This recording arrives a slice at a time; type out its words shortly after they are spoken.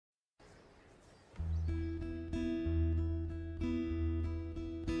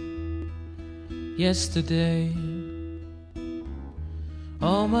yesterday.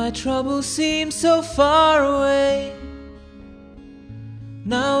 All my troubles seem so far away.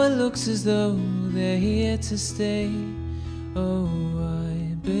 Now it looks as though they're here to stay. Oh,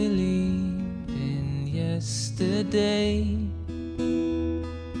 I believed in yesterday.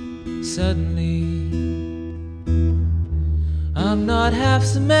 Suddenly, I'm not half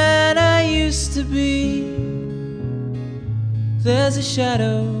the man I used to be. There's a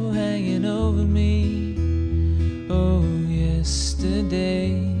shadow hanging over me. Oh,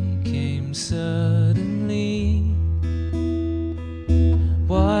 yesterday came suddenly.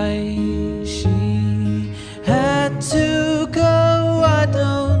 Why she had to go, I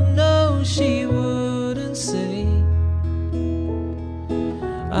don't know, she wouldn't say.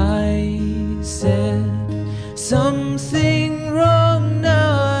 I said something wrong,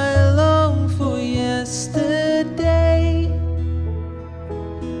 now I long for yesterday.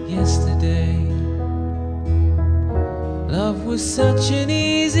 Yesterday, love was such an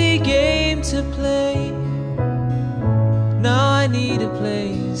easy game to play. Now I need a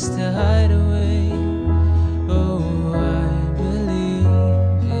place to hide away. Oh, I believe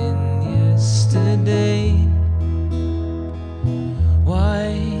in yesterday.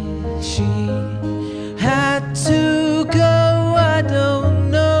 Why she had to go, I don't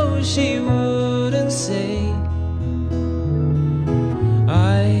know, she wouldn't say.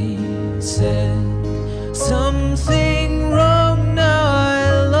 I said something wrong, now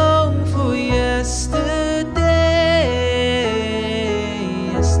I long for yesterday.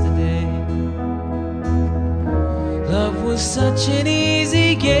 Yesterday, love was such an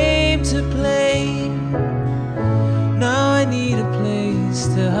easy game to play. Now I need a place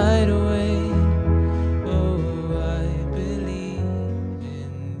to hide away. Oh, I believe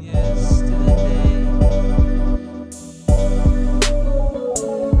in yesterday.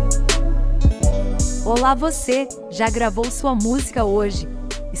 Olá você, já gravou sua música hoje?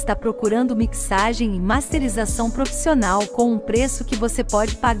 Está procurando mixagem e masterização profissional com um preço que você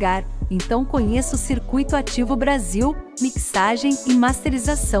pode pagar? Então conheça o Circuito Ativo Brasil, mixagem e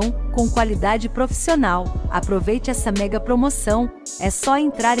masterização com qualidade profissional. Aproveite essa mega promoção, é só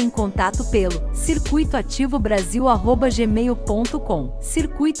entrar em contato pelo circuitoativobrasil@gmail.com,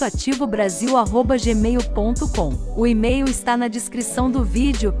 circuitoativobrasil@gmail.com. O e-mail está na descrição do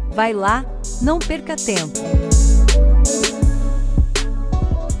vídeo, vai lá, não perca tempo.